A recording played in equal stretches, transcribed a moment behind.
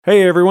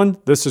Hey everyone,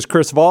 this is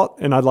Chris Vaught,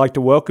 and I'd like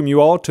to welcome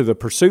you all to the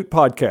Pursuit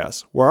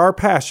Podcast, where our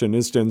passion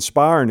is to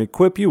inspire and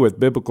equip you with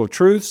biblical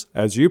truths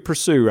as you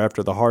pursue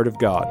after the heart of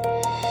God.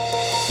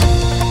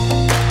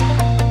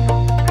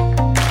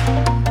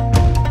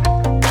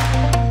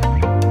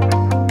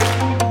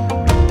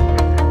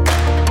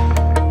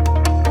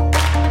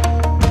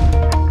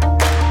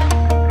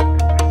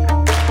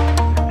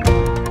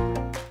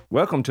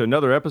 Welcome to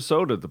another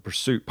episode of the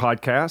Pursuit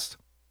Podcast.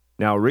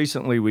 Now,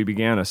 recently we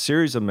began a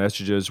series of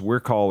messages we're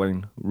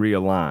calling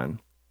Realign.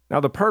 Now,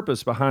 the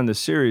purpose behind this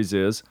series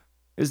is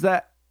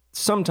that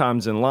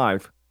sometimes in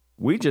life,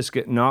 we just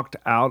get knocked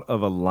out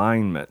of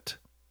alignment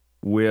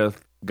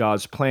with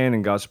God's plan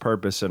and God's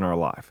purpose in our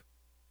life.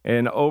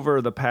 And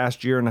over the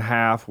past year and a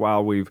half,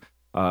 while we've,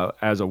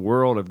 as a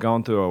world, have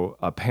gone through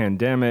a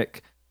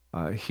pandemic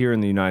here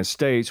in the United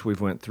States,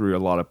 we've went through a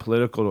lot of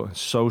political,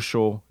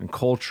 social, and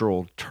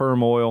cultural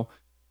turmoil.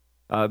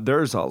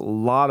 There's a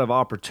lot of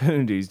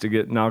opportunities to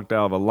get knocked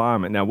out of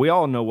alignment. Now, we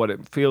all know what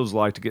it feels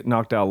like to get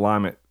knocked out of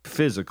alignment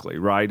physically,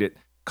 right? It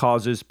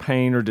causes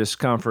pain or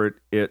discomfort.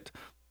 It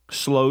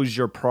slows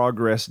your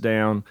progress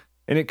down,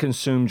 and it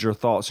consumes your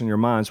thoughts and your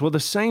minds. Well, the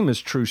same is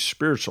true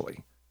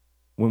spiritually.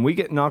 When we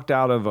get knocked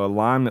out of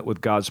alignment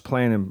with God's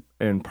plan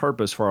and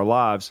purpose for our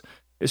lives,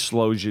 it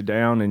slows you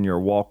down in your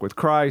walk with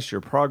Christ,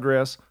 your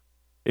progress.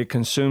 It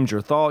consumes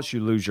your thoughts.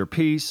 You lose your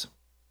peace.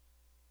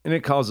 And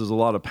it causes a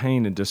lot of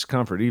pain and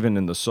discomfort, even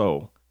in the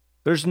soul.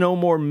 There's no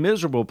more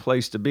miserable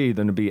place to be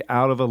than to be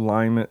out of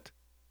alignment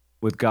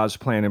with God's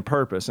plan and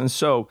purpose. And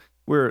so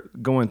we're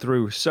going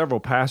through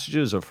several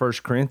passages of 1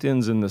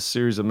 Corinthians in this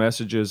series of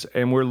messages,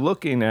 and we're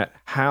looking at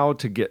how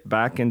to get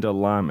back into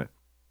alignment,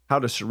 how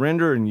to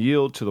surrender and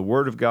yield to the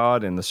Word of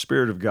God and the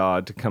Spirit of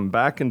God to come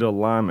back into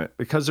alignment,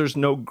 because there's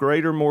no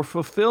greater, more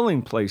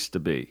fulfilling place to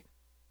be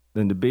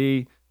than to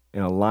be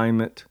in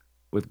alignment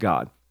with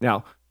God.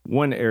 Now,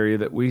 one area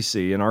that we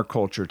see in our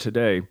culture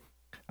today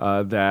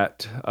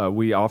that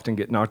we often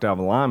get knocked out of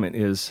alignment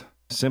is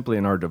simply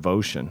in our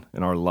devotion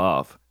and our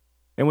love.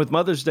 And with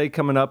Mother's Day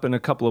coming up in a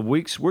couple of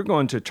weeks, we're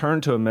going to turn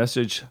to a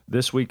message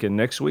this week and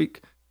next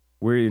week.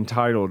 We're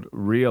entitled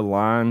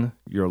Realign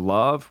Your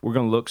Love. We're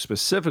going to look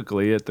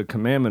specifically at the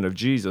commandment of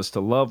Jesus to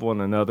love one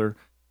another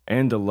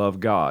and to love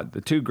God,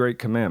 the two great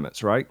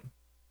commandments, right?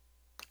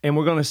 And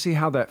we're going to see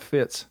how that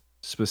fits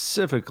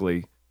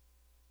specifically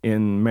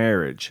in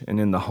marriage and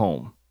in the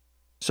home.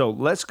 So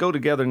let's go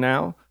together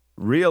now.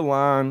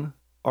 Realign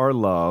Our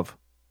Love,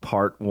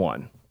 Part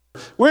 1.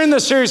 We're in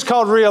this series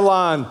called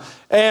Realign,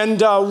 and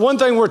one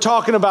thing we're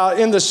talking about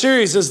in the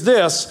series is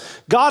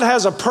this. God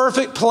has a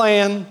perfect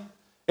plan,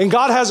 and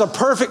God has a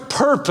perfect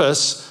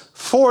purpose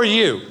for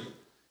you.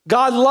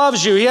 God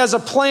loves you. He has a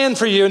plan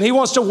for you, and He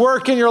wants to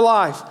work in your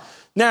life.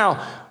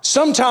 Now,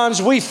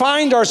 sometimes we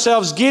find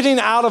ourselves getting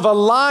out of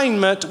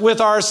alignment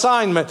with our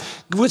assignment.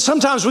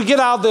 Sometimes we get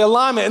out of the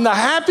alignment, and the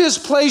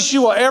happiest place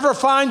you will ever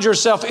find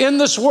yourself in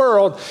this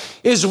world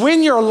is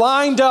when you're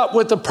lined up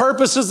with the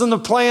purposes and the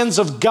plans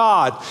of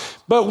God.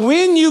 But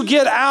when you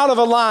get out of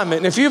alignment,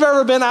 and if you've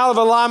ever been out of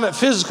alignment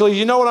physically,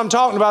 you know what I'm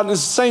talking about, and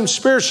it's the same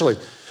spiritually.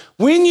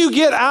 When you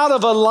get out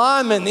of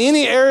alignment in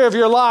any area of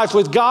your life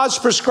with God's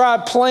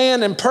prescribed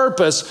plan and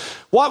purpose,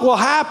 what will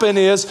happen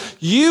is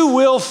you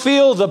will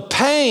feel the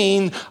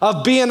pain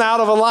of being out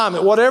of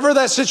alignment, whatever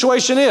that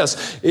situation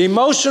is.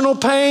 Emotional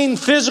pain,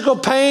 physical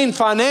pain,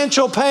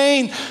 financial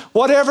pain,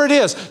 whatever it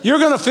is, you're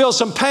going to feel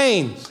some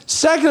pain.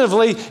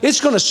 Secondly,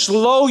 it's going to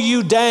slow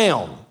you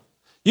down.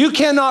 You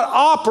cannot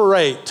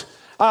operate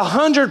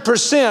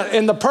 100%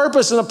 in the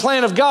purpose and the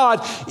plan of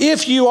God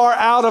if you are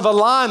out of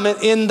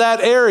alignment in that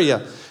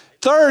area.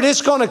 Third,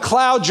 it's going to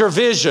cloud your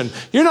vision.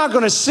 You're not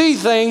going to see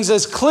things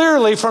as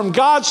clearly from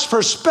God's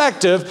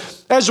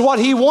perspective as what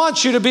He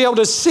wants you to be able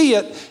to see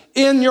it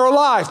in your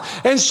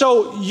life. And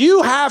so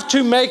you have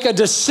to make a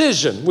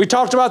decision. We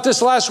talked about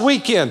this last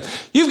weekend.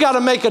 You've got to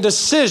make a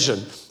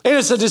decision. And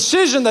it's a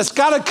decision that's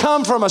got to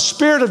come from a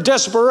spirit of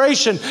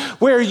desperation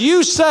where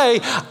you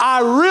say, I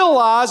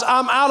realize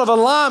I'm out of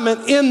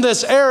alignment in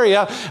this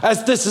area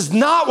as this is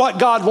not what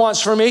God wants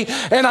for me.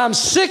 And I'm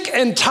sick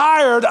and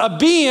tired of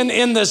being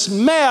in this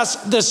mess,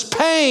 this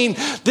pain,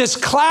 this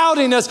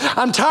cloudiness.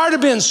 I'm tired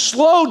of being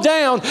slowed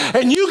down.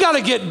 And you got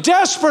to get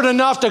desperate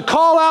enough to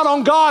call out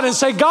on God and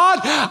say,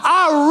 God,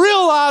 I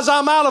realize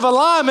I'm out of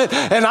alignment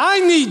and I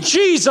need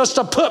Jesus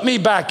to put me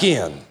back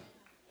in.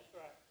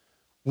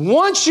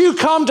 Once you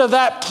come to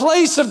that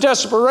place of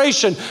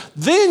desperation,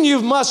 then you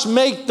must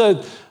make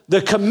the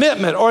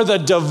commitment or the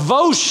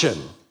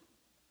devotion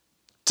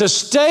to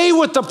stay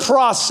with the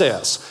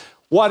process,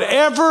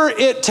 whatever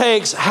it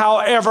takes,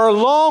 however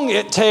long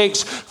it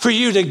takes for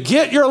you to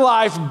get your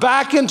life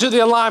back into the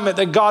alignment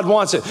that God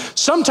wants it.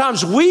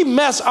 Sometimes we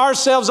mess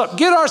ourselves up,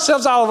 get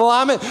ourselves out of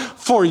alignment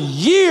for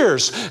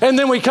years, and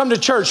then we come to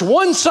church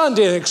one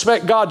Sunday and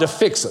expect God to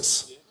fix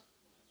us.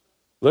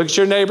 Look at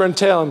your neighbor and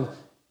tell him,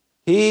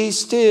 He's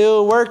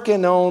still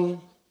working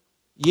on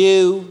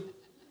you.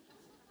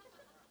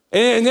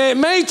 And it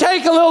may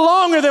take a little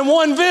longer than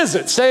one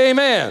visit. Say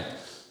amen.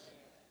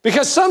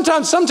 Because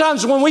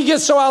sometimes when we get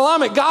so out of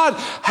alignment, God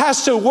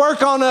has to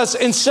work on us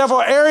in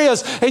several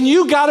areas, and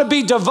you got to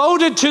be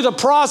devoted to the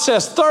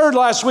process. Third,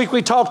 last week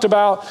we talked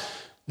about,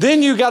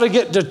 then you got to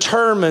get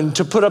determined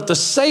to put up the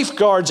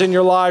safeguards in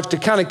your life to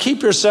kind of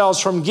keep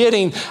yourselves from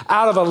getting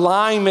out of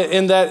alignment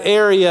in that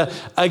area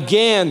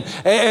again.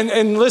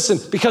 And listen,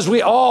 because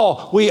we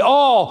all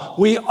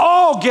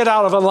get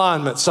out of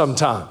alignment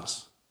sometimes.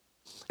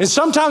 And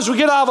sometimes we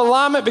get out of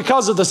alignment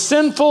because of the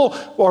sinful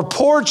or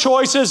poor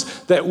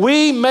choices that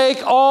we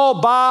make all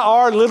by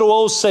our little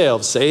old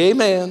selves. Say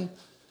amen.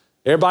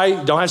 Everybody,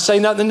 don't have to say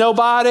nothing to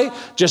nobody.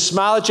 Just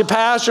smile at your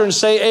pastor and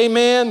say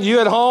amen. You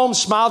at home,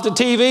 smile at the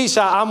TV,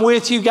 say, I'm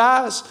with you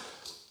guys.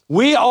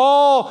 We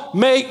all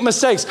make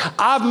mistakes.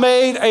 I've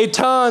made a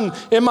ton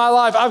in my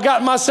life. I've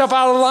gotten myself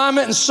out of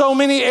alignment in so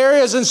many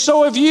areas, and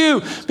so have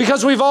you,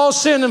 because we've all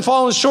sinned and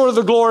fallen short of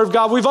the glory of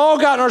God. We've all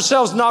gotten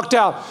ourselves knocked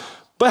out.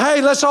 But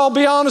hey, let's all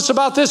be honest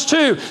about this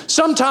too.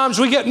 Sometimes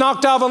we get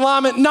knocked out of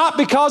alignment not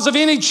because of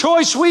any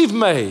choice we've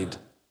made.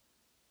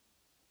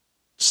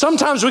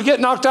 Sometimes we get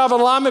knocked out of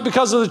alignment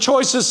because of the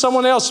choices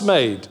someone else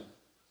made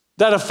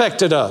that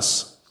affected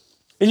us.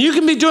 And you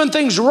can be doing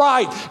things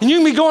right, and you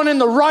can be going in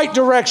the right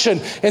direction,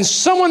 and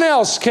someone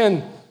else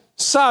can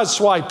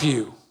sideswipe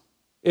you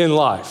in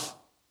life.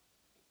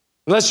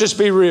 Let's just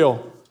be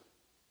real.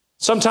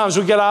 Sometimes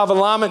we get out of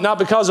alignment not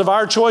because of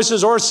our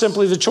choices or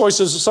simply the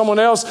choices of someone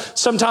else.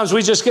 Sometimes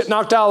we just get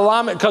knocked out of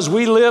alignment because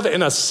we live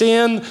in a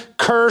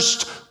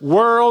sin-cursed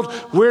world.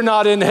 We're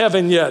not in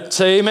heaven yet.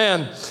 Say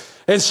amen.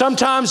 And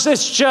sometimes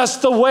it's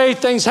just the way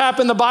things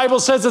happen. The Bible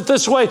says it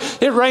this way: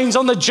 it rains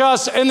on the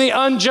just and the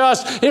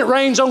unjust. It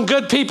rains on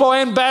good people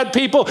and bad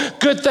people.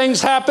 Good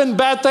things happen,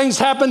 bad things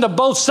happen to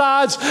both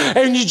sides.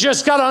 And you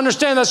just got to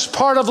understand that's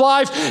part of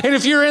life. And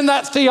if you're in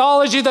that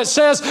theology that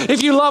says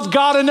if you love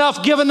God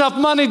enough, give enough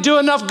money, do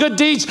enough good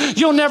deeds,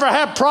 you'll never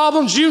have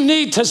problems, you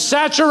need to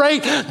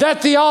saturate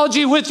that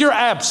theology with your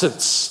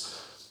absence.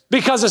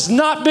 Because it's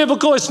not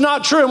biblical, it's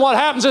not true. And what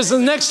happens is the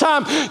next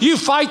time you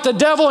fight the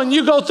devil and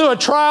you go through a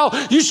trial,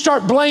 you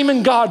start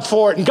blaming God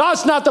for it. And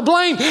God's not to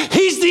blame,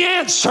 He's the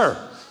answer.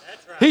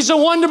 That's right. He's the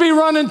one to be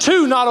running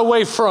to, not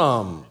away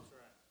from. Right.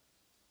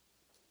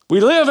 We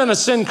live in a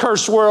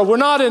sin-cursed world. We're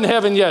not in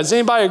heaven yet. Does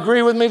anybody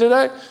agree with me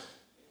today? Yeah.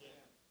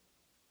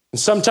 And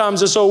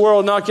sometimes this old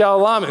world knock you out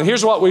of alignment. And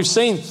here's what we've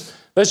seen.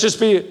 Let's just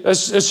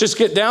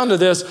get down to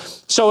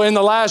this. So in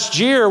the last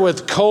year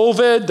with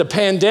COVID, the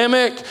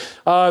pandemic,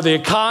 the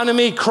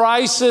economy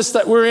crisis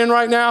that we're in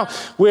right now,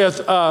 with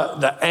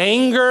the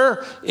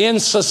anger in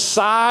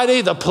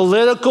society, the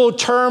political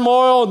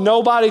turmoil,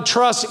 nobody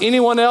trusts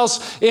anyone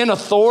else in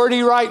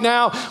authority right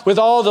now, with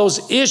all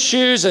those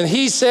issues and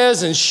he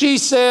says and she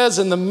says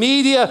and the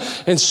media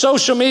and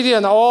social media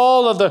and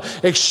all of the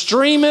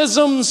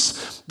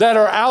extremisms that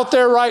are out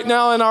there right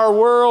now in our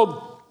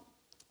world.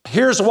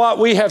 Here's what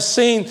we have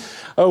seen.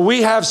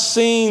 We have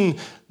seen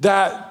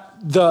that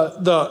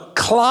the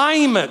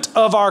climate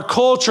of our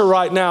culture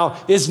right now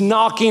is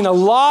knocking a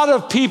lot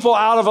of people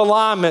out of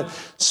alignment.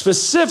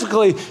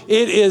 Specifically,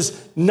 it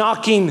is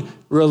knocking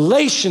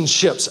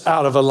relationships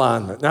out of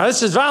alignment. Now,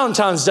 this is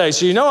Valentine's Day,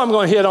 so you know I'm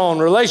going to hit on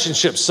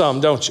relationships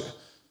some, don't you?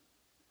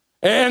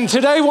 And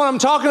today what I'm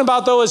talking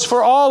about, though, is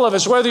for all of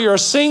us, whether you're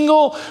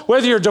single,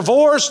 whether you're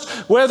divorced,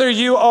 whether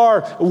you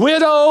are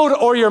widowed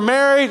or you're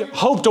married,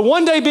 hope to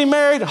one day be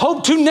married,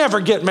 hope to never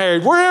get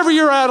married, wherever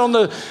you're at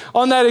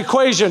on that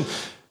equation.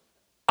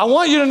 I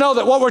want you to know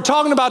that what we're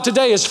talking about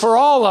today is for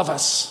all of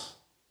us,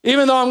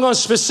 even though I'm going to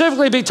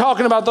specifically be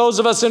talking about those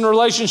of us in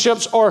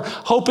relationships or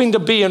hoping to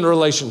be in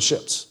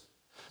relationships.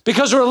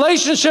 Because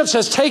relationships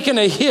has taken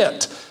a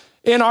hit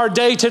in our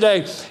day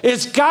today.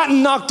 It's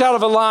gotten knocked out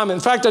of alignment.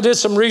 In fact, I did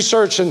some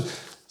research, and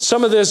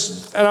some of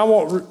this, and I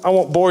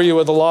won't bore you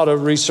with a lot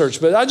of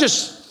research, but I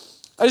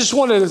just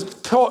wanted to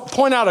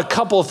point out a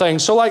couple of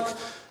things. So like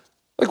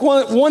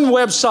one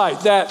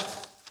website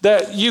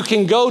that you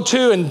can go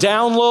to and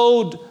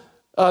download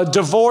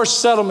divorce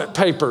settlement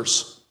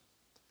papers.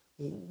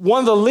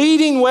 One of the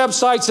leading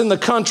websites in the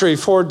country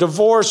for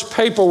divorce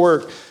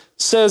paperwork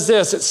says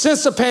this: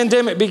 since the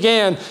pandemic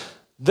began,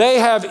 they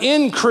have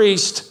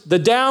increased the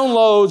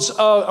downloads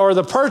or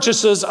the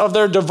purchases of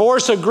their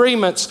divorce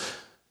agreements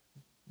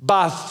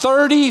by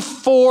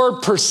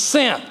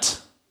 34%.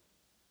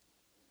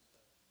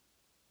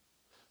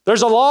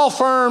 There's a law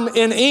firm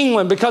in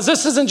England, because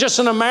this isn't just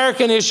an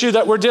American issue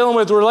that we're dealing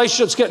with,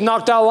 relationships getting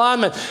knocked out of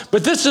alignment,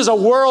 but this is a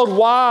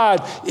worldwide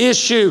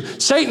issue.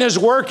 Satan is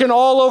working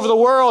all over the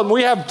world, and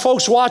we have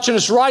folks watching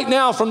us right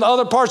now from the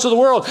other parts of the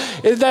world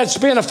that's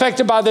being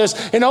affected by this.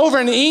 And over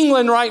in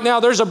England right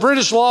now, there's a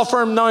British law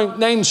firm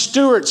named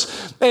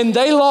Stewart's, and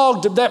they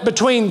logged that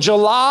between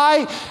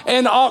July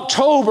and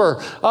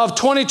October of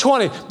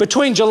 2020,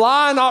 between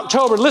July and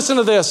October, listen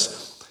to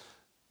this,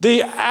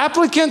 the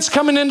applicants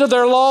coming into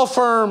their law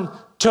firm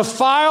to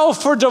file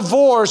for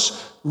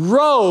divorce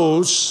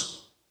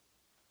rose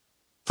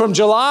from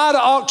July to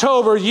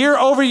October, year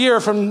over year,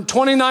 from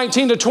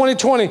 2019 to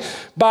 2020,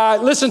 by,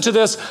 listen to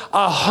this,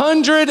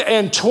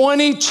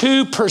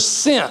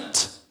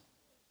 122%.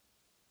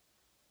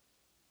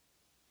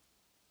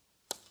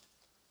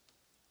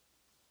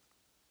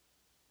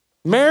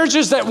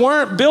 Marriages that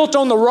weren't built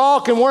on the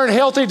rock and weren't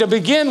healthy to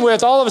begin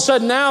with, all of a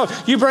sudden now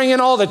you bring in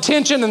all the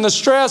tension and the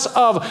stress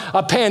of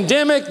a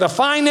pandemic, the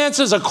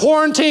finances, a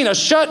quarantine, a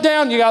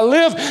shutdown. You got to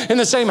live in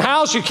the same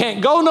house. You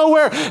can't go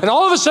nowhere. And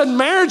all of a sudden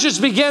marriages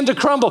begin to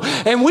crumble.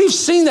 And we've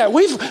seen that.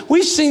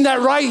 We've seen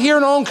that right here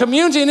in our own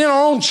community and in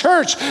our own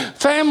church.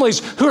 Families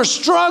who are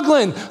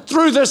struggling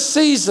through this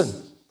season.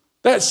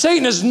 That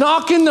Satan is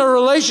knocking their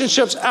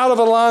relationships out of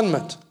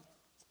alignment.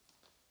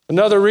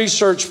 Another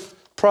research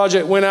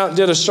project went out and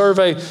did a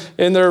survey,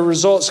 and their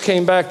results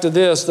came back to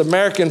this. The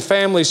American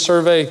Family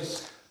Survey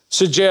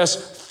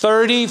suggests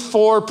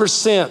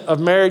 34%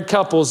 of married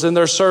couples in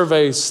their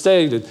survey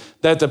stated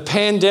that the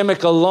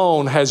pandemic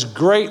alone has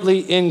greatly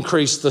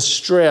increased the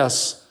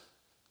stress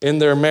in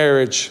their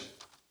marriage.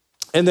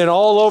 And then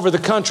all over the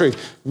country,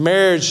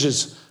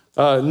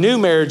 new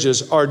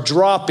marriages are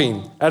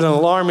dropping at an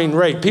alarming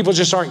rate. People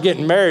just aren't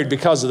getting married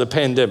because of the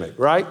pandemic,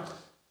 right?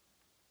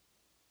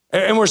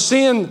 And we're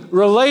seeing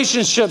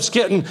relationships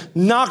getting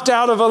knocked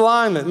out of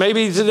alignment.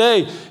 Maybe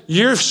today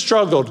you've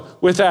struggled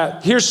with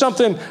that. Here's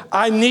something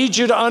I need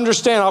you to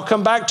understand. I'll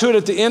come back to it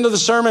at the end of the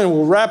sermon and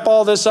we'll wrap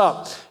all this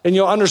up. And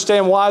you'll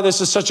understand why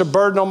this is such a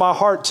burden on my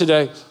heart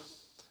today.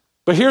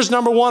 But here's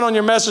number one on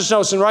your message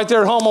notes. And right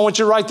there at home, I want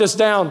you to write this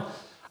down.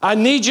 I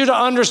need you to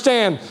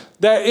understand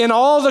that in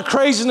all the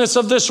craziness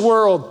of this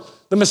world,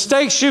 the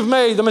mistakes you've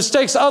made, the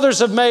mistakes others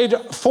have made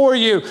for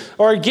you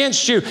or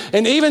against you,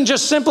 and even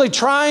just simply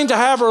trying to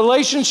have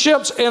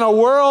relationships in a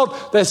world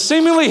that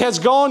seemingly has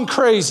gone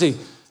crazy,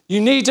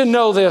 you need to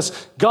know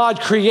this.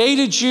 God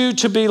created you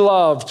to be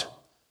loved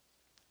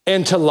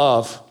and to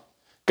love.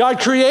 God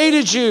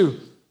created you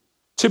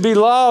to be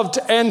loved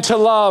and to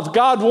love.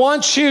 God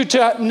wants you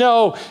to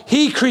know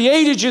He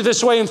created you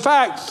this way. In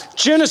fact,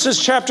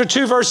 Genesis chapter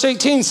 2, verse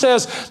 18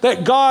 says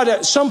that God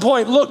at some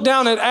point looked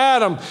down at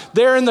Adam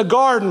there in the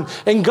garden,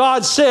 and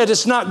God said,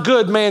 it's not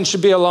good man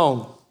should be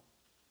alone.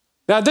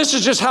 Now, this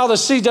is just how the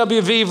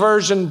CWV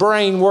version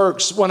brain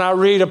works when I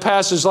read a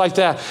passage like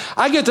that.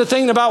 I get to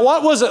thinking about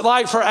what was it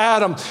like for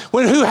Adam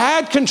who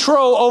had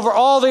control over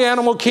all the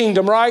animal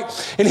kingdom, right?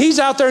 And he's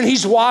out there and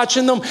he's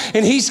watching them,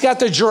 and he's got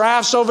the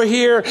giraffes over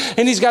here,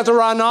 and he's got the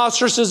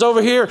rhinoceroses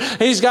over here,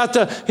 and he's got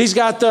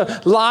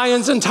the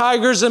lions and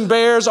tigers and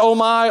bears, oh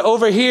my,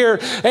 over here.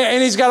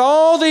 And he's got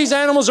all these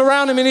animals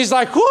around him, and he's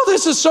like, whoa,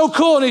 this is so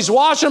cool. And he's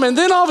watching them. And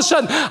then all of a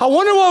sudden, I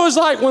wonder what it was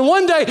like when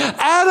one day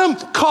Adam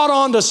caught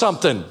on to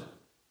something.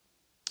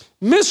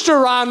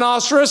 Mr.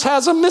 Rhinoceros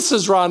has a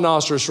Mrs.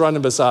 Rhinoceros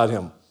running beside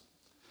him.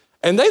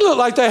 And they look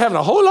like they're having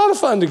a whole lot of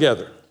fun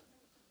together.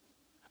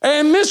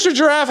 And Mr.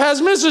 Giraffe has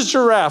Mrs.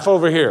 Giraffe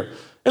over here.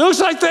 It looks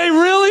like they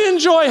really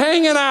enjoy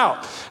hanging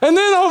out. And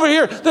then over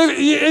here,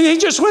 he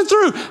just went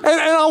through. And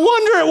I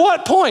wonder at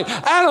what point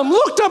Adam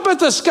looked up at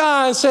the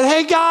sky and said,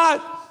 hey,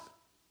 God,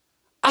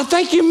 I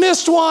think you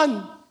missed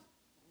one.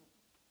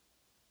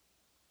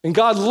 And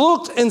God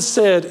looked and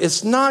said,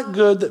 it's not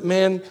good that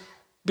man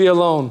be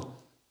alone.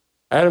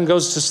 Adam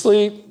goes to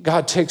sleep.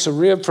 God takes a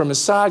rib from his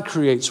side,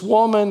 creates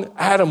woman.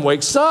 Adam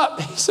wakes up.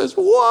 He says,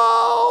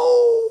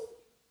 whoa,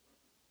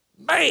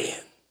 man.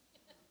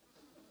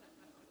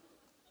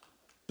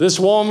 This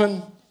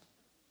woman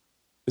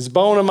is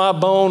bone of my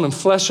bone and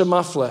flesh of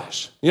my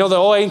flesh. You know, the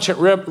old ancient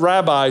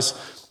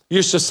rabbis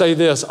used to say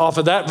this off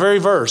of that very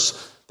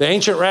verse. The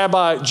ancient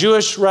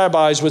Jewish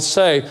rabbis would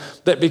say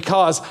that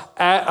because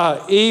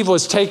Eve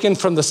was taken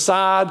from the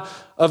side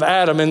of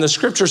Adam, and the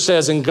scripture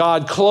says, and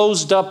God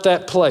closed up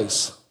that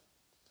place.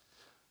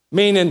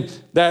 Meaning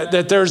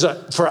that there's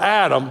for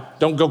Adam,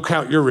 don't go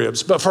count your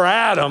ribs, but for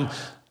Adam,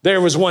 there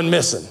was one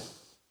missing.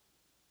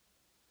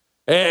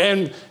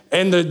 And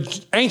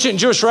the ancient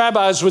Jewish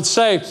rabbis would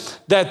say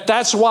that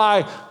that's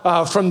why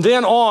from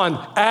then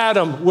on,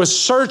 Adam was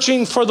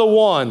searching for the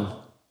one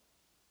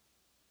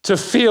to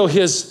fill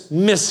his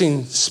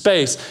missing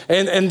space.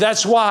 And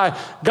that's why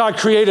God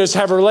created us to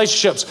have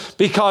relationships,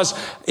 because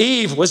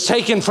Eve was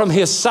taken from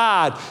his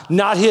side,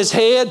 not his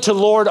head to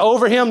lord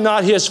over him,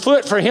 not his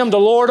foot for him to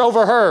lord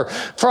over her,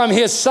 from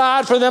his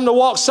side for them to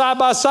walk side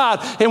by side.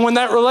 And when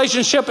that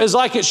relationship is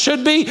like it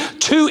should be,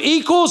 two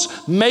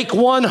equals make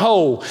one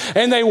whole.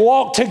 And they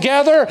walk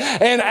together,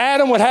 and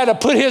Adam would have to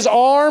put his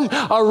arm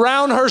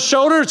around her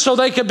shoulder so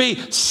they could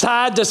be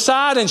side to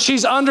side, and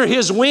she's under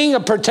his wing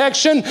of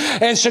protection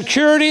and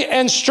security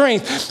and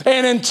strength.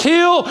 And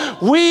until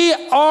we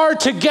are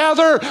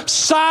together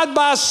side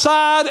by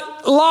side,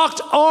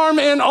 locked arm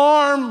in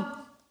arm,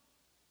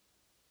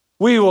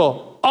 we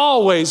will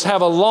always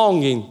have a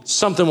longing.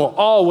 Something will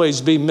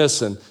always be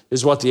missing,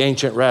 is what the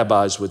ancient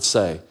rabbis would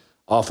say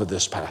off of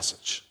this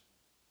passage.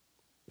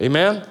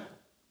 Amen? I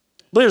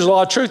believe there's a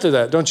lot of truth to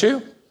that, don't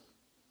you?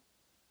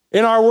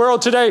 In our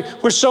world today,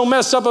 we're so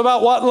messed up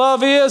about what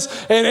love is,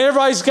 and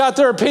everybody's got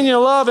their opinion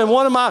of love. And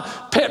one of my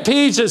pet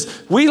peeves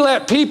is we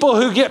let people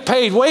who get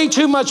paid way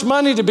too much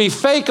money to be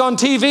fake on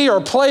TV or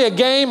play a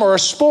game or a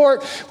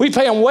sport, we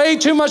pay them way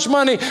too much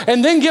money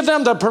and then give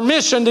them the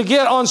permission to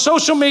get on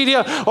social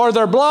media or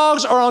their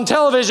blogs or on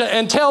television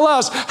and tell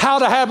us how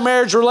to have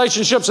marriage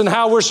relationships and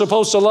how we're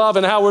supposed to love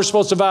and how we're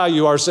supposed to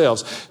value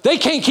ourselves. They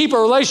can't keep a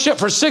relationship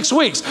for 6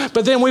 weeks,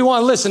 but then we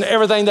want to listen to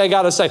everything they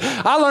got to say.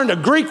 I learned a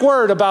Greek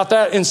word about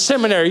that in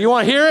seminary. You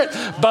want to hear it?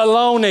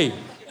 Baloney.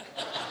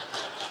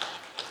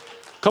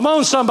 Come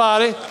on,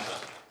 somebody.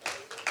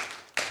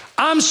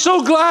 I'm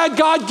so glad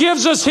God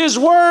gives us His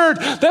word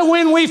that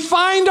when we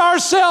find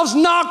ourselves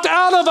knocked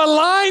out of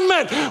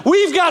alignment,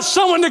 we've got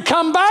someone to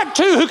come back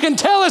to who can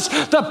tell us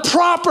the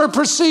proper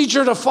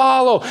procedure to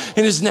follow.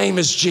 And His name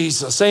is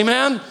Jesus.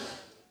 Amen?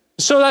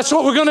 So that's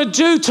what we're going to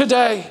do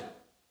today.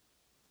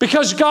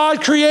 Because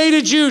God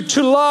created you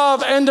to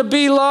love and to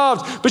be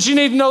loved. But you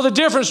need to know the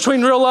difference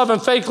between real love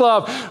and fake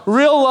love.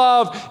 Real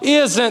love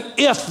isn't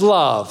if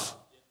love.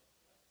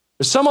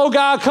 If some old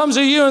guy comes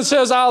to you and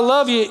says, I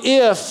love you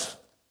if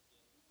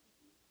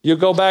you'll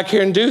go back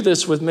here and do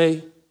this with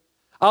me.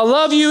 I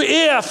love you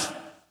if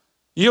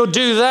you'll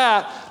do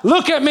that.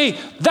 Look at me.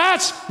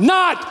 That's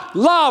not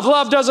love.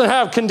 Love doesn't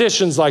have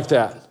conditions like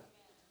that.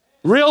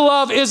 Real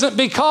love isn't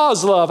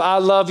because love. I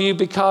love you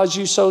because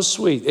you're so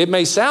sweet. It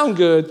may sound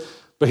good,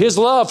 but His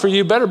love for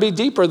you better be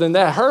deeper than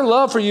that. Her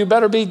love for you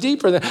better be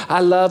deeper than,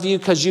 I love you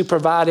because you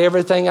provide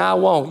everything I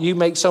want. You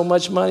make so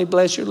much money,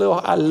 bless your little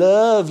heart. I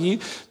love you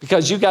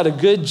because you got a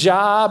good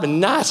job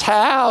and nice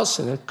house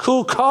and a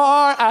cool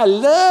car. I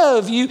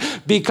love you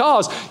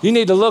because you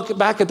need to look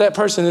back at that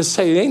person and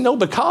say, there ain't no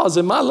because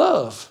in my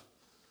love.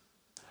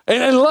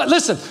 And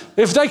listen,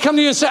 if they come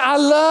to you and say, I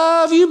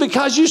love you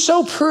because you're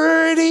so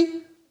pretty.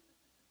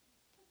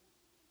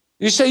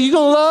 You say, you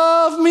going to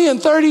love me in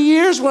 30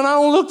 years when I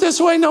don't look this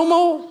way no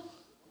more?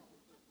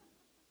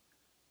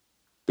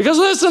 Because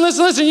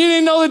listen, you need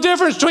to know the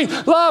difference between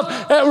love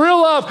and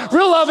real love.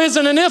 Real love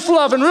isn't an if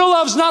love, and real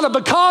love's not a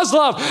because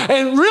love,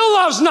 and real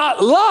love's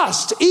not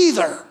lust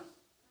either. Amen.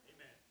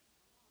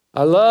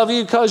 I love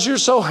you because you're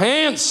so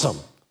handsome.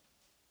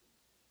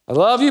 I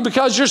love you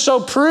because you're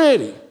so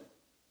pretty.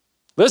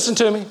 Listen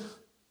to me.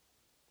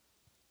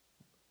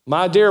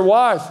 My dear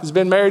wife has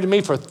been married to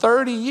me for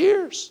 30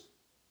 years.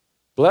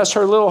 Bless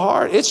her little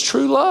heart. It's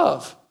true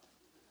love.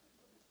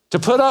 To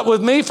put up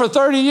with me for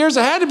 30 years,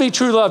 it had to be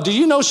true love. Do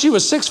you know she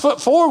was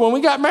 6'4" when we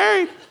got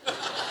married?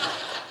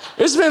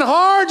 It's been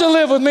hard to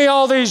live with me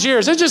all these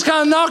years. It just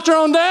kind of knocked her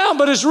on down,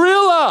 but it's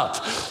real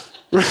love.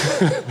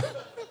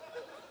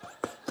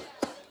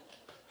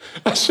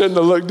 I shouldn't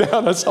have looked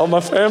down. I saw my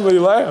family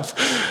laugh.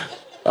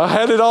 I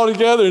had it all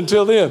together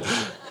until then.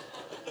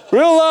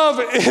 Real love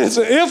is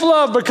if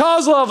love,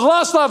 because love,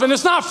 lust love, and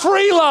it's not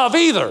free love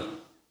either.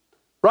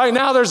 Right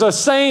now, there's a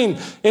saying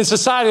in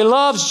society,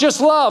 love's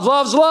just love,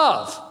 love's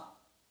love.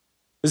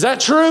 Is that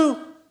true?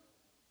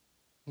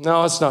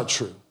 No, it's not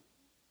true.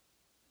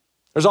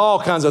 There's all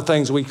kinds of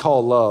things we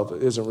call love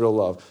that isn't real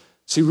love.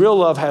 See, real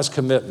love has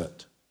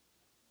commitment,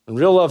 and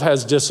real love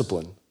has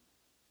discipline.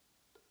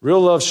 Real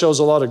love shows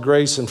a lot of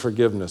grace and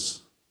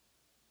forgiveness.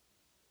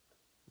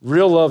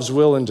 Real love's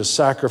willing to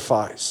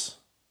sacrifice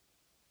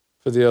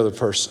for the other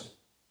person,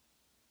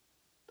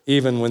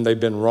 even when they've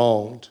been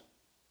wronged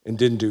and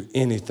didn't do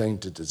anything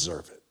to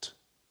deserve it.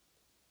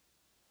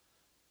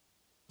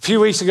 A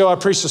few weeks ago, I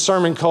preached a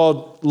sermon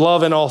called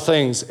Love in All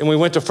Things, and we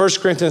went to 1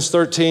 Corinthians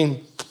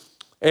 13,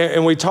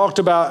 and we talked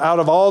about out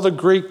of all the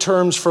Greek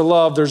terms for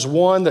love, there's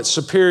one that's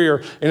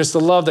superior, and it's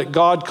the love that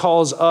God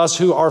calls us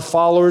who are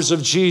followers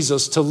of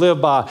Jesus to live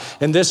by.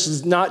 And this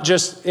is not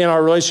just in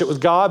our relationship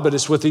with God, but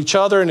it's with each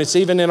other, and it's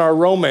even in our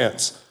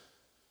romance.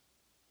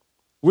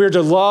 We're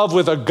to love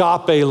with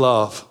agape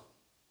love.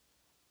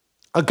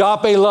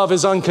 Agape love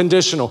is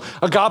unconditional.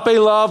 Agape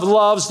love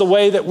loves the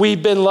way that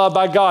we've been loved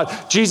by God.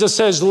 Jesus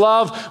says,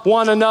 love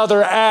one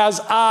another as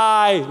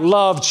I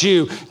loved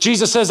you.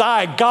 Jesus says,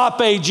 I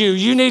agaped you.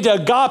 You need to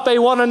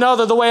agape one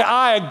another the way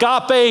I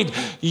agaped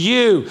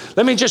you.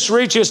 Let me just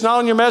read you. It's not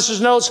on your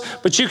message notes,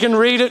 but you can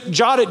read it,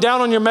 jot it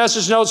down on your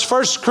message notes.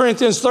 1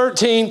 Corinthians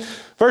 13,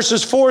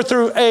 verses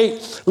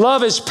 4-8.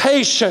 Love is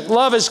patient.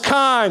 Love is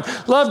kind.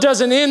 Love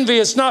doesn't envy.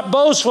 It's not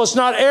boastful. It's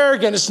not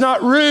arrogant. It's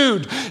not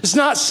rude. It's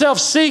not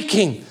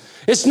self-seeking.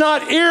 It's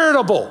not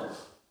irritable.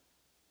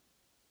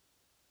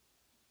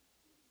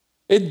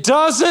 It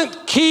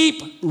doesn't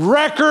keep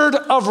record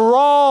of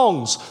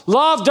wrongs.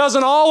 Love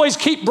doesn't always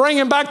keep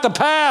bringing back the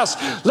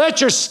past.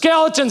 Let your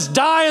skeletons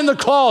die in the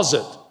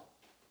closet.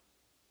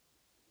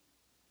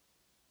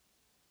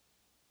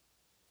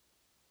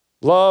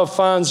 Love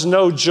finds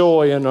no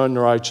joy in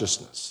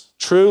unrighteousness.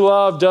 True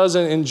love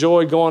doesn't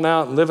enjoy going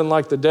out and living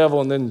like the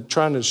devil and then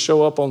trying to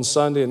show up on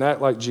Sunday and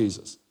act like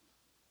Jesus.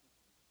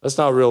 That's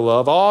not real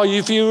love. Oh,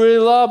 if you really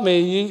love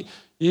me,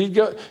 you'd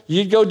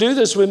go do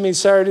this with me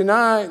Saturday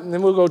night, and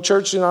then we'll go to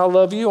church and I'll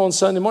love you on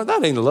Sunday morning.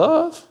 That ain't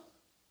love.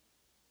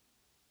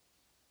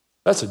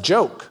 That's a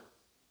joke.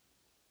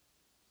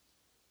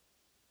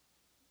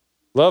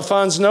 Love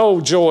finds no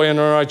joy in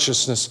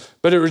unrighteousness,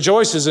 but it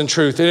rejoices in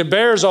truth, and it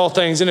bears all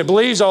things, and it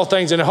believes all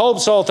things, and it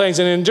hopes all things,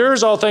 and it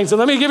endures all things. And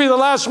let me give you the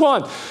last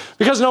one,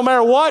 because no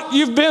matter what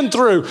you've been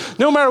through,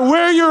 no matter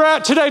where you're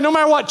at today, no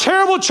matter what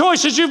terrible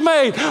choices you've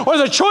made, or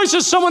the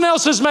choices someone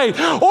else has made,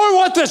 or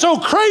what this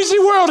crazy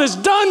world has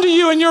done to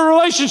you in your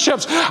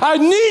relationships, I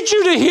need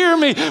you to hear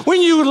me.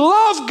 When you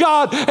love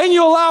God and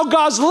you allow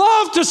God's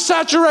love to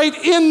saturate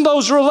in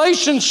those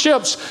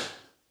relationships,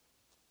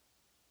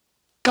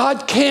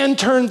 God can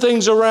turn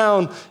things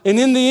around. And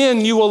in the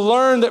end, you will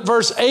learn that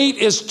verse 8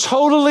 is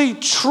totally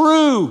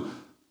true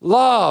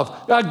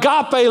love.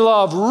 Agape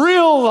love,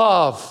 real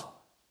love,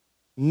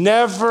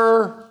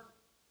 never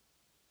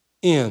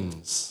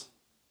ends.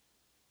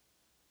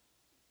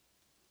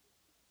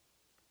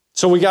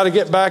 So we got to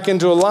get back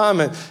into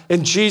alignment,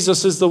 and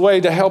Jesus is the way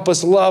to help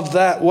us love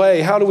that way.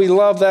 How do we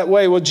love that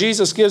way? Well,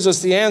 Jesus gives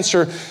us the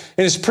answer, and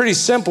it's pretty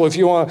simple if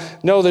you want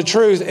to know the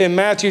truth. In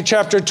Matthew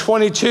chapter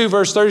 22,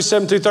 verse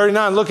 37 through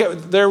 39, look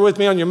at there with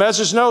me on your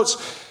message notes,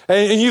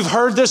 and you've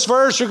heard this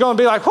verse. You're going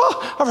to be like, well,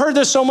 I've heard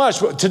this so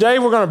much, but today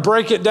we're going to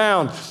break it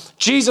down.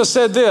 Jesus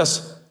said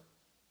this.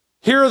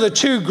 Here are the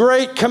two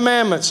great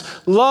commandments.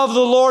 Love the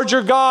Lord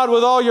your God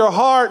with all your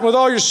heart, and with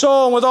all your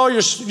soul, and with all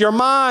your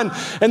mind.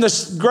 And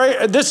this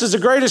is the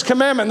greatest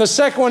commandment. And the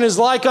second one is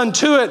like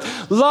unto it.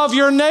 Love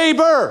your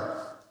neighbor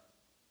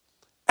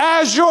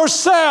as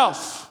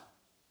yourself.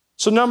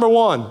 So number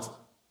one,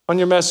 on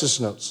your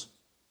message notes,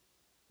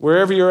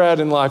 wherever you're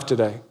at in life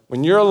today,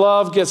 when your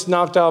love gets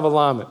knocked out of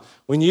alignment,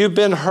 when you've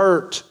been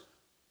hurt,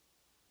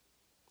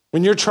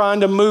 when you're trying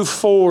to move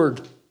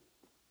forward,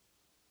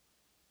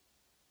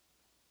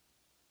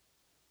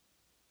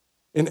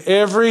 in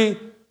every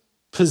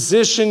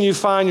position you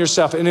find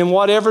yourself, and in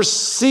whatever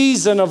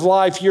season of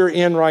life you're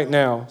in right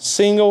now,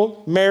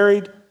 single,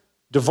 married,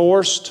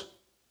 divorced,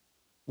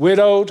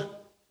 widowed,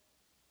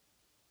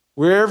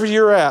 wherever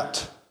you're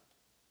at,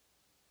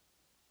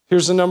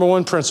 here's the number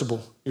one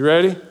principle. You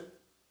ready?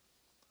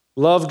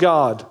 Love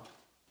God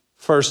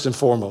first and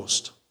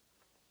foremost.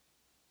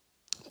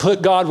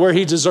 Put God where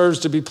he deserves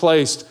to be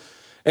placed.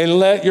 And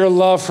let your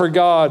love for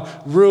God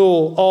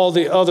rule all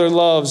the other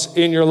loves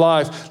in your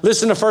life.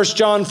 Listen to 1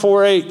 John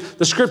 4:8.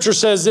 The scripture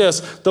says this,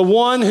 the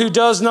one who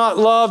does not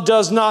love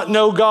does not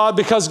know God,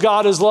 because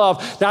God is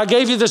love. Now, I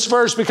gave you this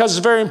verse because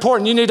it's very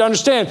important. You need to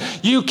understand,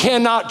 you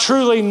cannot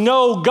truly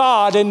know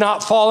God and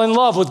not fall in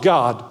love with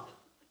God.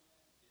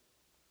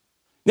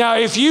 Now,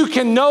 if you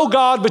can know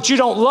God but you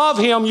don't love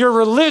him, you're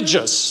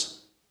religious,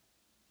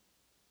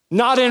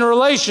 not in a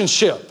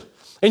relationship.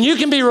 And you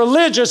can be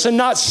religious and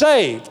not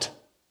saved.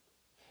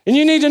 And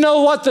you need to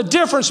know what the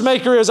difference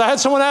maker is. I had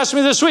someone ask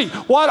me this week,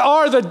 what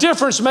are the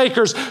difference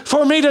makers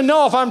for me to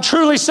know if I'm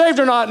truly saved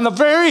or not? And the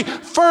very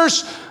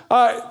first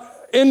the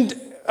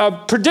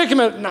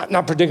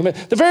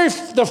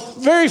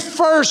very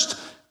first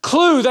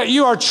clue that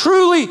you are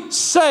truly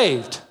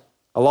saved.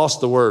 I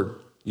lost the word.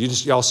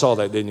 Y'all saw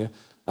that, didn't you?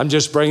 I'm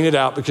just bringing it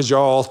out because you're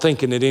all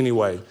thinking it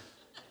anyway.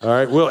 All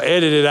right, we'll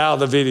edit it out of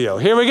the video.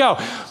 Here we go.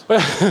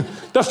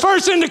 The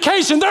first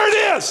indication, there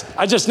it is.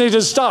 I just needed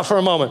to stop for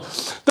a moment.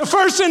 The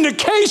first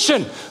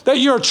indication that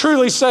you're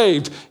truly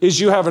saved is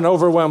you have an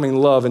overwhelming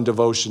love and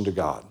devotion to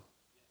God.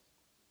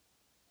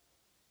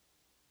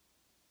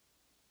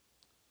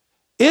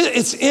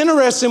 It's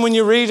interesting when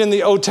you read in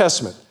the Old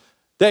Testament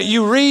that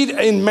you read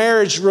in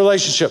marriage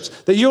relationships,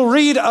 that you'll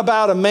read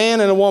about a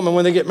man and a woman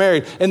when they get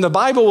married. And the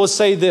Bible will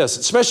say this,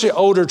 especially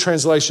older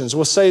translations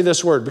will say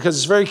this word because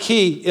it's very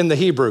key in the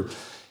Hebrew.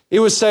 It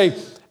would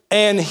say,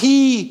 and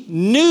he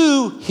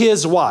knew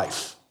his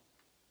wife.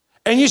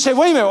 And you say,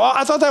 wait a minute, well,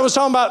 I thought that was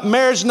talking about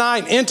marriage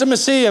night,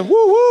 intimacy, and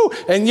woo-woo.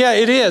 And yeah,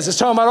 it is. It's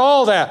talking about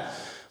all that.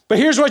 But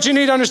here's what you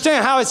need to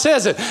understand, how it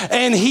says it.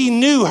 And he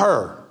knew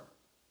her.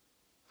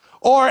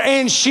 Or,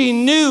 and she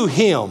knew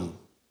him.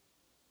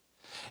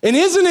 And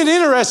isn't it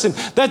interesting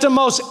that the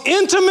most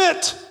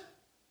intimate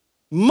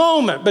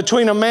moment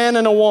between a man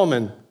and a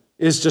woman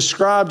is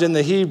described in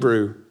the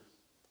Hebrew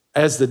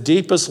as the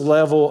deepest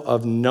level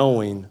of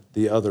knowing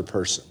the other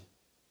person?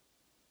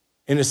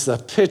 And it's a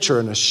picture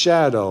and a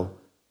shadow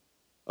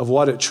of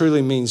what it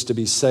truly means to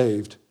be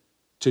saved.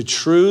 To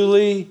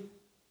truly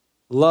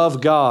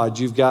love God,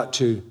 you've got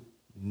to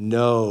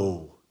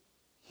know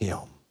him.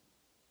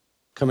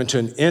 Come into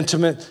an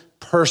intimate,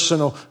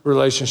 personal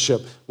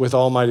relationship with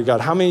Almighty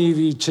God. How many of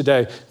you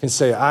today can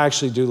say, I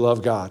actually do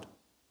love God?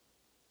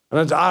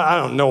 I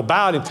don't know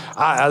about him.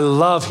 I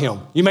love him.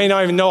 You may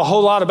not even know a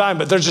whole lot about him,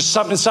 but there's just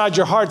something inside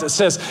your heart that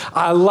says,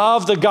 I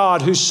love the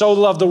God who so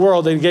loved the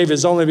world that he gave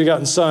his only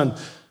begotten son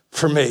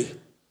for me.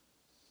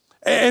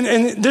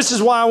 And this is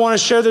why I want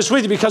to share this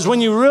with you, because when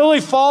you really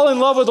fall in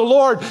love with the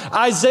Lord,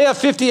 Isaiah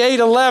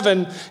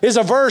 58:11 is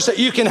a verse that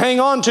you can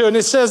hang on to, and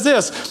it says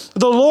this,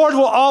 the Lord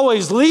will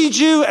always lead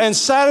you and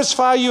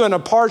satisfy you in a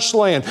parched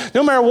land.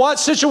 No matter what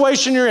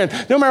situation you're in,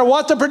 no matter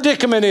what the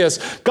predicament is,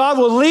 God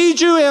will lead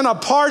you in a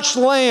parched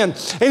land,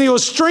 and he will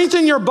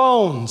strengthen your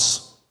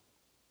bones.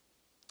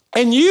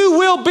 And you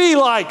will be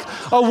like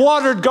a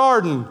watered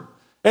garden,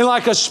 and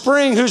like a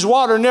spring whose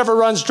water never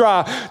runs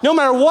dry. No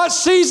matter what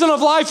season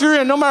of life you're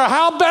in, no matter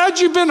how bad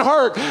you've been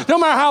hurt, no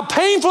matter how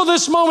painful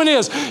this moment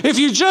is, if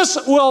you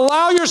just will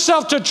allow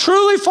yourself to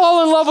truly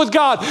fall in love with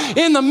God,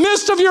 in the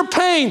midst of your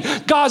pain,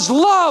 God's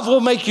love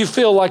will make you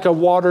feel like a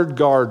watered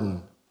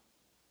garden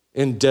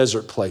in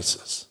desert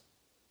places.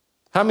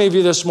 How many of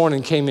you this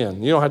morning came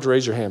in? You don't have to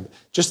raise your hand.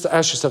 Just to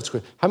ask yourself this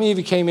question. How many of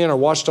you came in or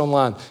watched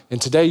online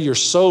and today your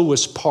soul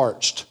was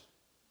parched?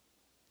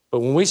 But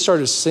when we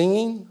started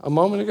singing a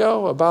moment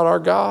ago about our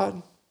God,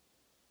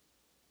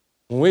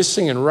 when we were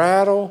singing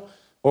Rattle,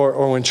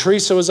 or when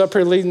Teresa was up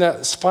here leading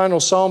that final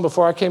song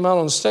before I came out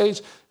on the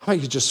stage, how many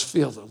of you just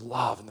feel the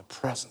love and the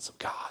presence of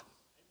God?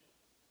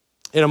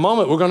 In a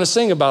moment, we're going to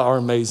sing about our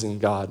amazing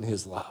God and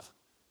his love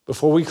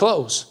before we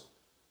close.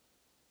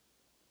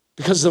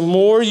 Because the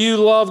more you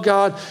love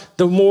God,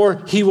 the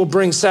more he will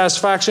bring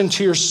satisfaction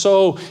to your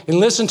soul. And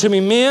listen to me,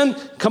 men.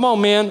 Come on,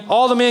 men.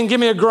 All the men, give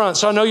me a grunt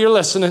so I know you're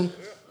listening.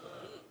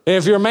 And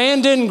if your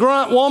man didn't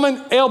grunt,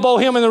 woman, elbow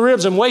him in the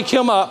ribs and wake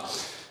him up.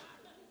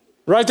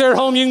 Right there at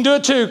home, you can do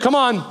it too. Come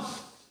on.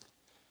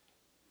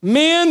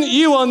 Men,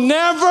 you will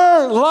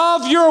never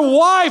love your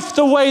wife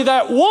the way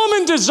that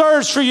woman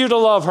deserves for you to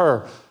love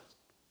her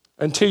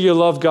until you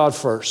love God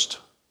first.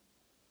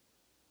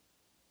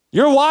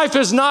 Your wife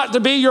is not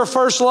to be your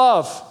first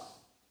love.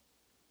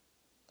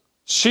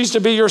 She's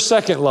to be your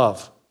second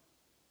love.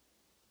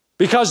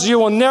 Because you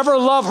will never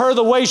love her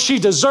the way she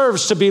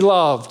deserves to be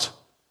loved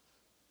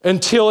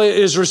until it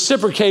is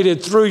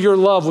reciprocated through your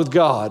love with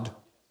God.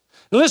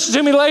 And listen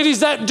to me, ladies,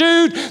 that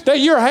dude that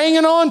you're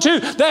hanging on to,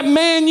 that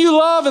man you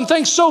love and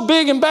think so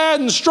big and bad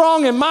and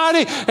strong and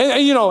mighty,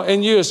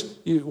 and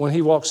you when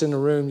he walks in the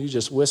room, you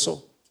just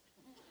whistle.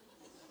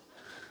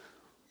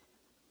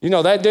 You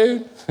know that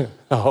dude?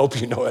 I hope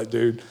you know that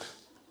dude.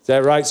 Is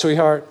that right,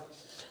 sweetheart?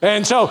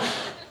 And so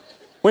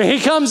when he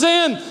comes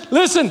in,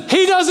 listen,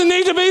 he doesn't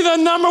need to be the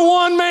number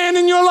one man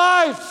in your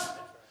life.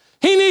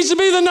 He needs to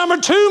be the number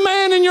two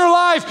man in your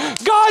life.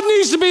 God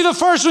needs to be the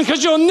first one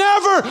because you'll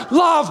never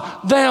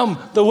love them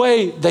the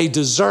way they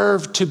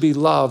deserve to be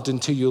loved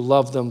until you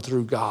love them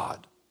through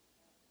God.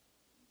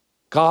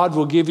 God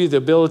will give you the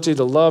ability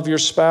to love your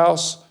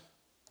spouse,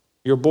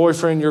 your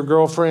boyfriend, your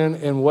girlfriend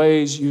in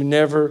ways you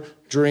never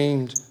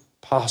dreamed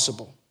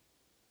possible.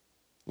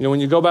 You know, when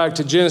you go back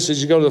to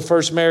Genesis, you go to the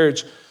first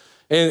marriage,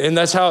 and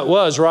that's how it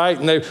was, right?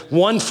 And they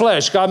one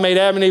flesh. God made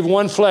Adam and Eve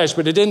one flesh,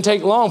 but it didn't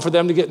take long for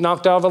them to get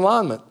knocked out of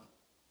alignment.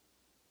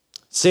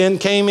 Sin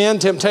came in,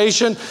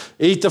 temptation,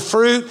 eat the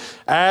fruit.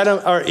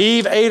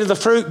 Eve ate of the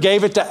fruit,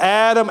 gave it to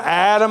Adam.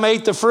 Adam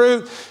ate the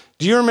fruit.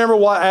 Do you remember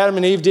what Adam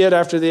and Eve did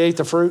after they ate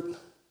the fruit?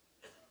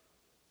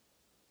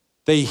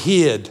 They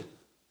hid.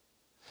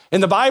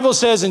 And the Bible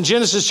says in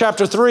Genesis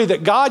chapter 3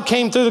 that God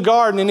came through the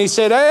garden and he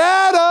said, "Hey,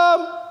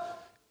 Adam,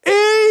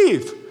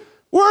 Eve,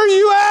 where are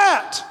you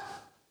at?"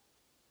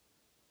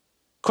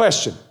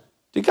 Question,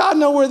 did God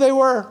know where they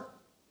were?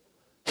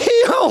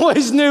 He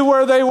always knew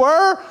where they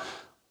were.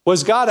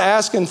 Was God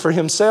asking for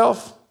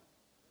himself?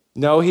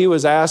 No, he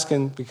was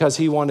asking because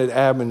he wanted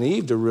Adam and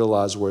Eve to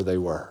realize where they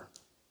were.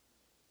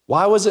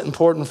 Why was it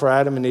important for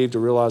Adam and Eve to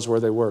realize where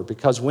they were?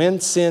 Because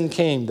when sin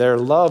came, their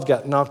love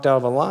got knocked out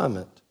of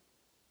alignment.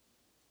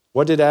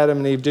 What did Adam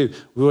and Eve do?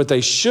 What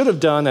they should have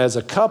done as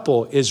a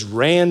couple is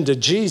ran to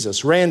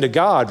Jesus, ran to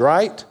God,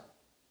 right?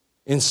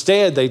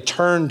 Instead, they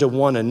turned to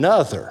one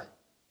another.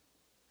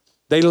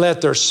 They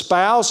let their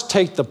spouse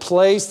take the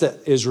place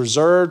that is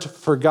reserved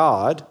for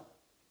God.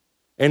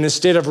 And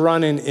instead of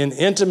running in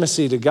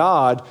intimacy to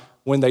God,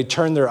 when they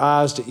turned their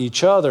eyes to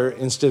each other,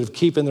 instead of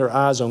keeping their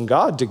eyes on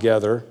God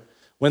together,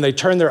 when they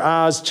turned their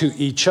eyes to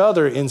each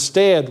other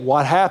instead,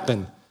 what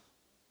happened?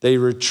 They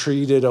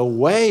retreated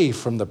away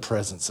from the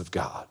presence of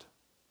God.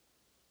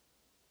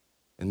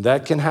 And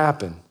that can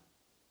happen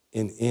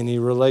in any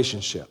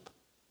relationship.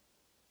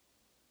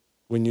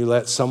 When you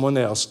let someone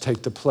else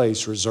take the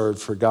place reserved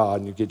for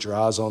God and you get your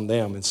eyes on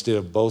them instead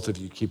of both of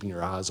you keeping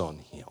your eyes on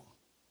him.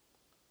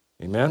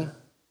 Amen?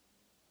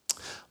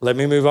 Let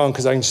me move on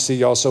because I can see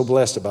y'all so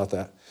blessed about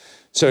that.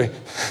 So,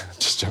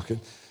 just joking.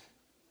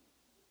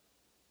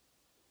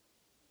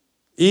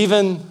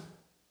 Even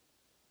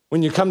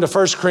when you come to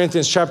 1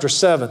 Corinthians chapter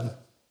 7,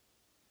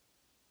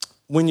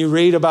 when you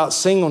read about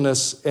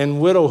singleness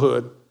and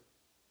widowhood,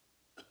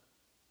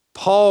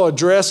 Paul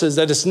addresses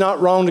that it's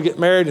not wrong to get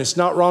married and it's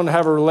not wrong to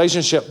have a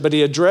relationship, but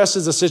he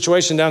addresses the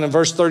situation down in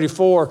verse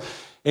 34,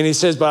 and he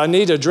says, but I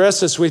need to address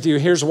this with you.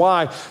 Here's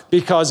why.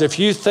 Because if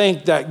you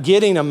think that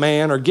getting a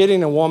man or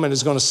getting a woman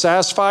is going to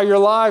satisfy your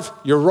life,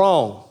 you're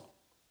wrong.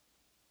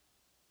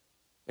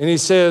 And he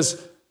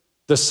says,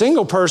 the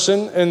single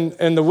person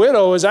and the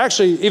widow is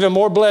actually even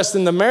more blessed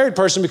than the married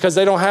person because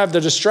they don't have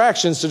the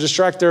distractions to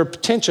distract their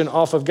attention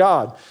off of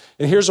God.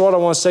 And here's what I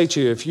want to say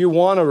to you. If you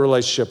want a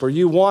relationship or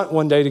you want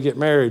one day to get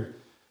married,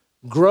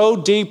 grow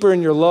deeper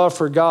in your love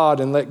for God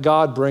and let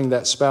God bring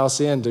that spouse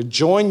in to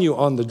join you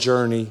on the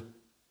journey.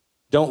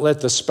 Don't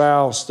let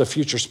the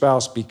future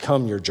spouse,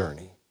 become your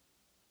journey.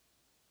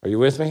 Are you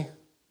with me?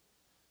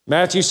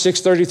 Matthew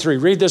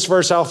 6:33. Read this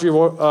verse out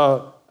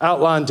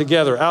outline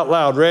together, out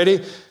loud.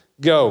 Ready?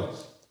 Go.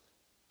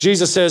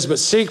 Jesus says, but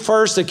seek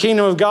first the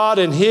kingdom of God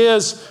and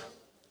his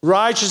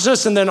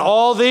righteousness, and then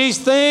all these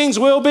things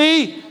will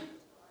be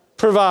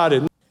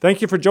provided.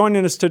 Thank you for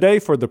joining us today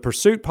for the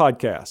Pursuit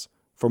Podcast.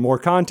 For more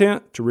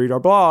content, to read our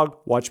blog,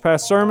 watch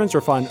past sermons,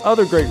 or find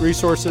other great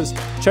resources,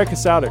 check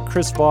us out at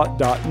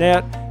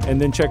chrisvaught.net,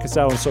 and then check us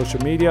out on social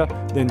media.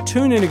 Then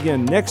tune in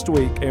again next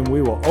week, and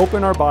we will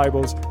open our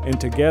Bibles and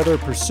together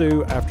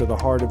pursue after the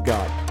heart of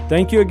God.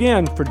 Thank you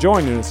again for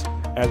joining us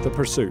at The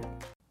Pursuit.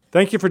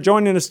 Thank you for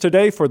joining us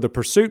today for the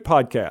Pursuit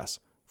Podcast.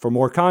 For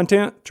more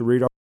content, to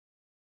read our